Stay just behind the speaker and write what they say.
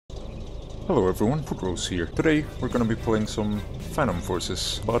Hello everyone, Poodros here. Today we're gonna be playing some Phantom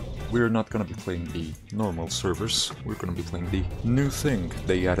Forces, but we're not gonna be playing the normal servers. We're gonna be playing the new thing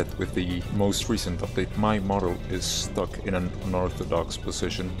they added with the most recent update. My model is stuck in an unorthodox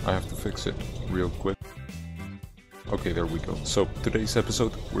position. I have to fix it real quick. Okay, there we go. So, today's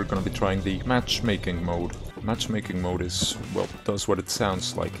episode, we're gonna be trying the matchmaking mode. Matchmaking mode is, well, does what it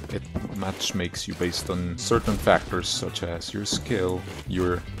sounds like. It matchmakes you based on certain factors such as your skill,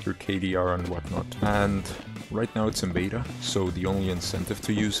 your KDR and whatnot. And right now it's in beta, so the only incentive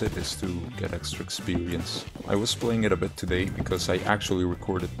to use it is to get extra experience. I was playing it a bit today because I actually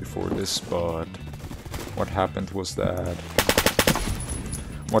recorded before this, but what happened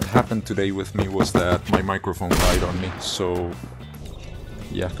today with me was that my microphone died on me, so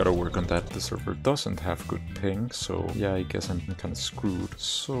yeah, gotta work on that. The server doesn't have good ping, so yeah, I guess I'm kinda screwed.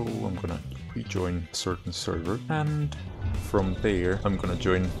 So I'm gonna rejoin a certain server, and from there I'm gonna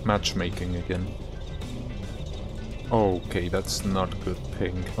join matchmaking again. Okay, that's not good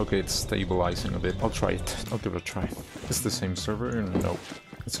ping. Okay, it's stabilizing a bit. I'll try it. I'll give it a try. It's the same server? No,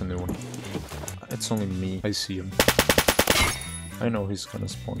 it's a new one. It's only me. I see him. I know he's gonna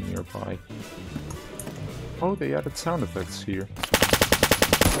spawn nearby. Oh, they added sound effects here.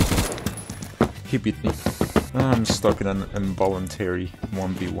 He beat me. I'm stuck in an involuntary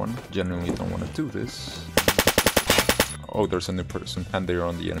 1v1. Genuinely don't want to do this. Oh, there's a new person, and they're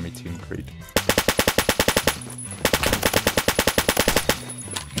on the enemy team. Great.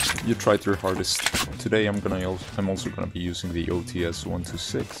 You tried your hardest. Today I'm also gonna be using the OTS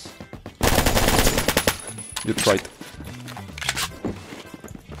 126. You tried.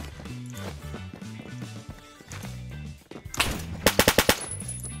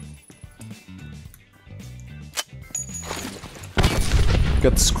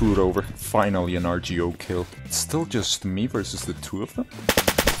 Got screwed over. Finally an RGO kill. It's still just me versus the two of them?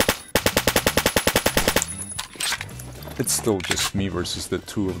 It's still just me versus the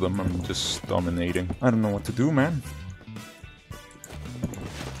two of them. I'm just dominating. I don't know what to do, man.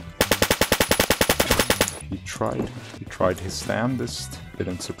 He tried his damnedest.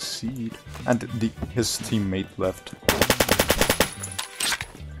 Didn't succeed. And his teammate left.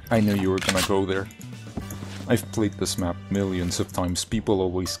 I knew you were gonna go there. I've played this map millions of times. People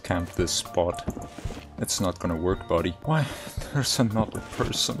always camp this spot. It's not gonna work, buddy. Why? There's another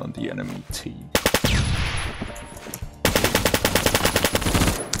person on the enemy team.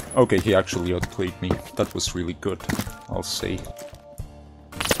 Okay, he actually outplayed me. That was really good, I'll say.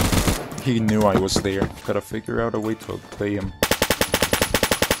 He knew I was there. Gotta figure out a way to outplay him.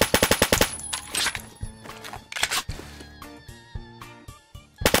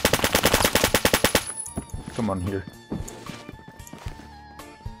 Come on here.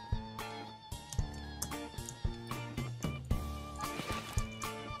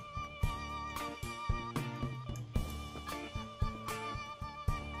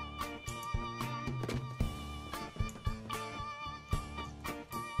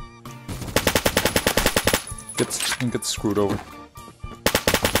 Gets screwed over.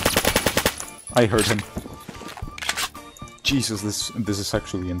 I heard him. Jesus, this is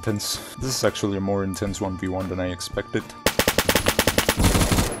actually intense. This is actually a more intense 1v1 than I expected.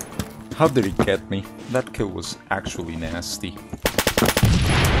 How did he get me? That kill was actually nasty.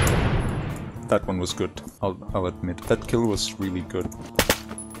 That one was good, I'll admit. That kill was really good.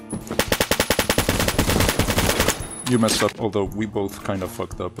 You messed up, although we both kind of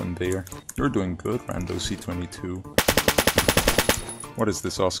fucked up in there. You're doing good, Rando C22. What is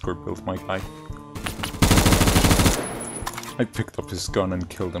this Oscar build, my guy? I picked up his gun and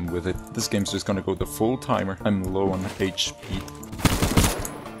killed him with it. This game's just gonna go the full timer. I'm low on HP.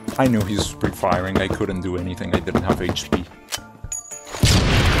 I knew he was pre-firing. I couldn't do anything. I didn't have HP.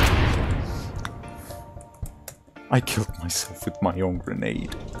 I killed myself with my own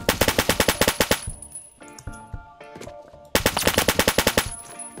grenade.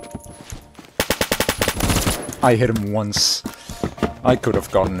 I hit him once. I could have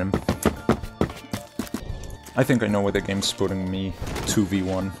gotten him. I think I know why the game's putting me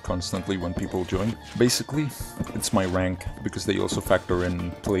 2v1 constantly when people join. Basically, it's my rank, because they also factor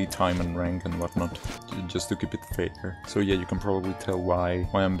in playtime and rank and whatnot, just to keep it fair. So yeah, you can probably tell why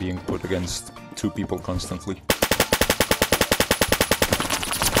I'm being put against two people constantly.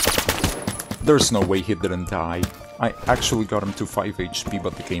 There's no way he didn't die. I actually got him to 5 HP,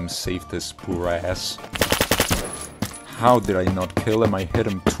 but the game saved his poor ass. How did I not kill him? I hit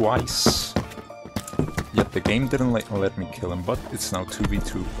him twice. Yet the game didn't let me kill him, but it's now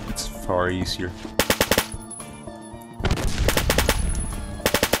 2v2. It's far easier.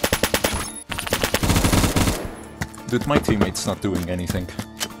 Dude, my teammate's not doing anything.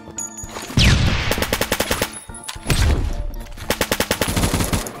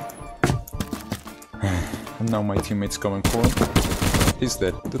 And now my teammate's coming for him. He's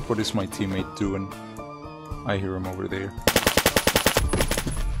dead. But what is my teammate doing? I hear him over there.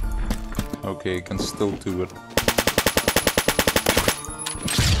 Okay, I can still do it.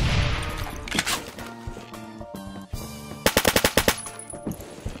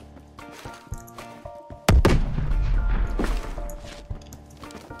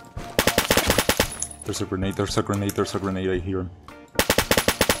 There's a grenade, there's a grenade, there's a grenade, I hear him.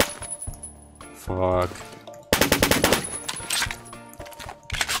 Fuck.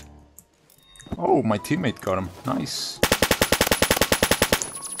 Oh, my teammate got him. Nice.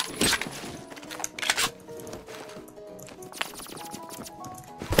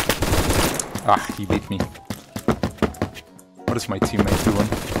 Ah, he beat me. What is my teammate doing?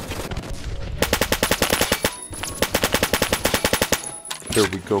 There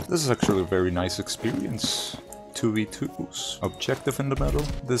we go. This is actually a very nice experience. 2v2s. Objective in the middle.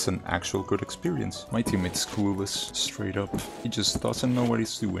 This is an actual good experience. My teammate's clueless, straight up. He just doesn't know what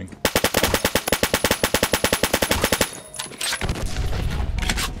he's doing.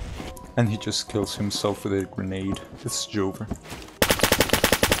 And he just kills himself with a grenade. It's Jover.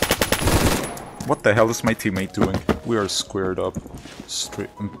 What the hell is my teammate doing? We are squared up. Straight,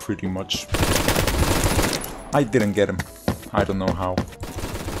 pretty much. I didn't get him. I don't know how.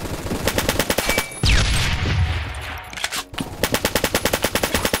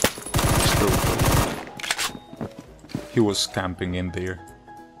 He was camping in there.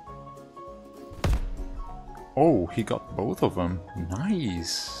 Oh, he got both of them.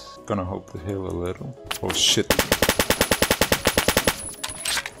 Nice. Gonna hope to heal a little. Oh shit.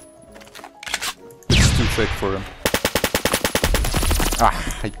 It's too thick for him.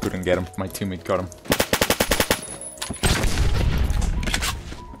 Ah, I couldn't get him. My teammate got him.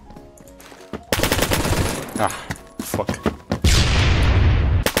 Ah, fuck.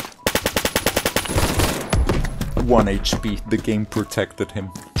 1 HP, the game protected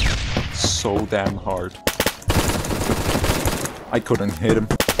him so damn hard. I couldn't hit him.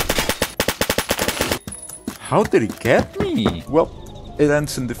 How did he get me? Well, it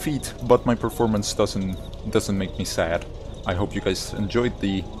ends in defeat, but my performance doesn't make me sad. I hope you guys enjoyed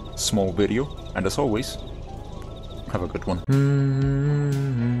the small video, and as always, have a good one.